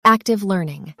Active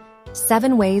learning.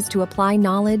 7 ways to apply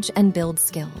knowledge and build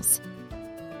skills.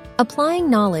 Applying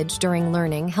knowledge during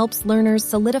learning helps learners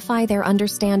solidify their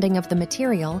understanding of the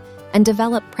material and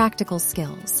develop practical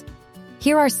skills.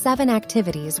 Here are 7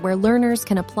 activities where learners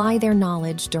can apply their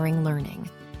knowledge during learning.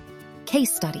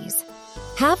 Case studies.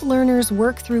 Have learners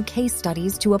work through case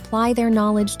studies to apply their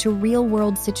knowledge to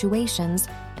real-world situations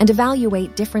and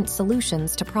evaluate different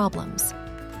solutions to problems.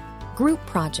 Group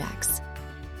projects.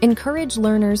 Encourage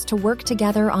learners to work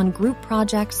together on group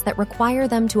projects that require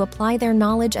them to apply their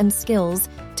knowledge and skills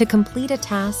to complete a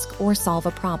task or solve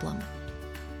a problem.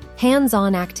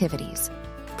 Hands-on activities.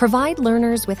 Provide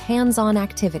learners with hands-on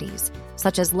activities,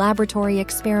 such as laboratory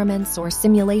experiments or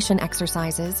simulation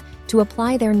exercises, to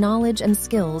apply their knowledge and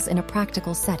skills in a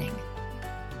practical setting.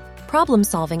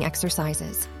 Problem-solving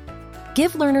exercises.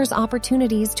 Give learners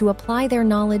opportunities to apply their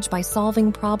knowledge by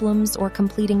solving problems or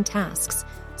completing tasks,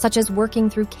 such as working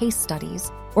through case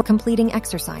studies or completing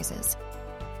exercises.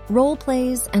 Role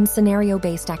plays and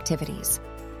scenario-based activities.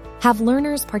 Have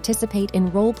learners participate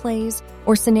in role plays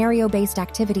or scenario-based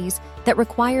activities that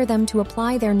require them to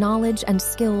apply their knowledge and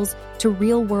skills to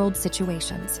real-world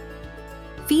situations.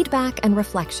 Feedback and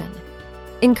reflection.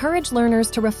 Encourage learners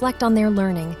to reflect on their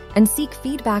learning and seek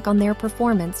feedback on their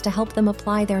performance to help them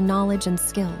apply their knowledge and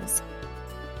skills.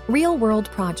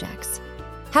 Real-world projects.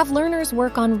 Have learners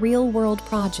work on real-world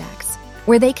projects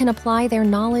where they can apply their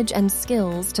knowledge and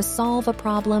skills to solve a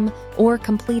problem or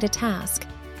complete a task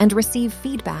and receive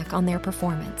feedback on their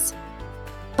performance.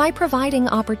 By providing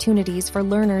opportunities for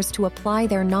learners to apply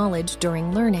their knowledge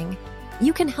during learning,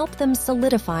 you can help them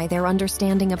solidify their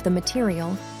understanding of the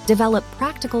material, develop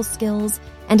practical skills,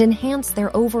 and enhance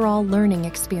their overall learning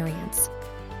experience.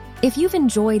 If you've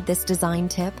enjoyed this design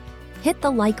tip, hit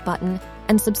the like button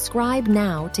and subscribe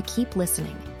now to keep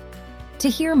listening. To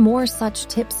hear more such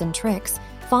tips and tricks,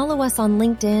 follow us on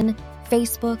LinkedIn,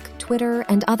 Facebook, Twitter,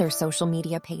 and other social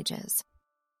media pages.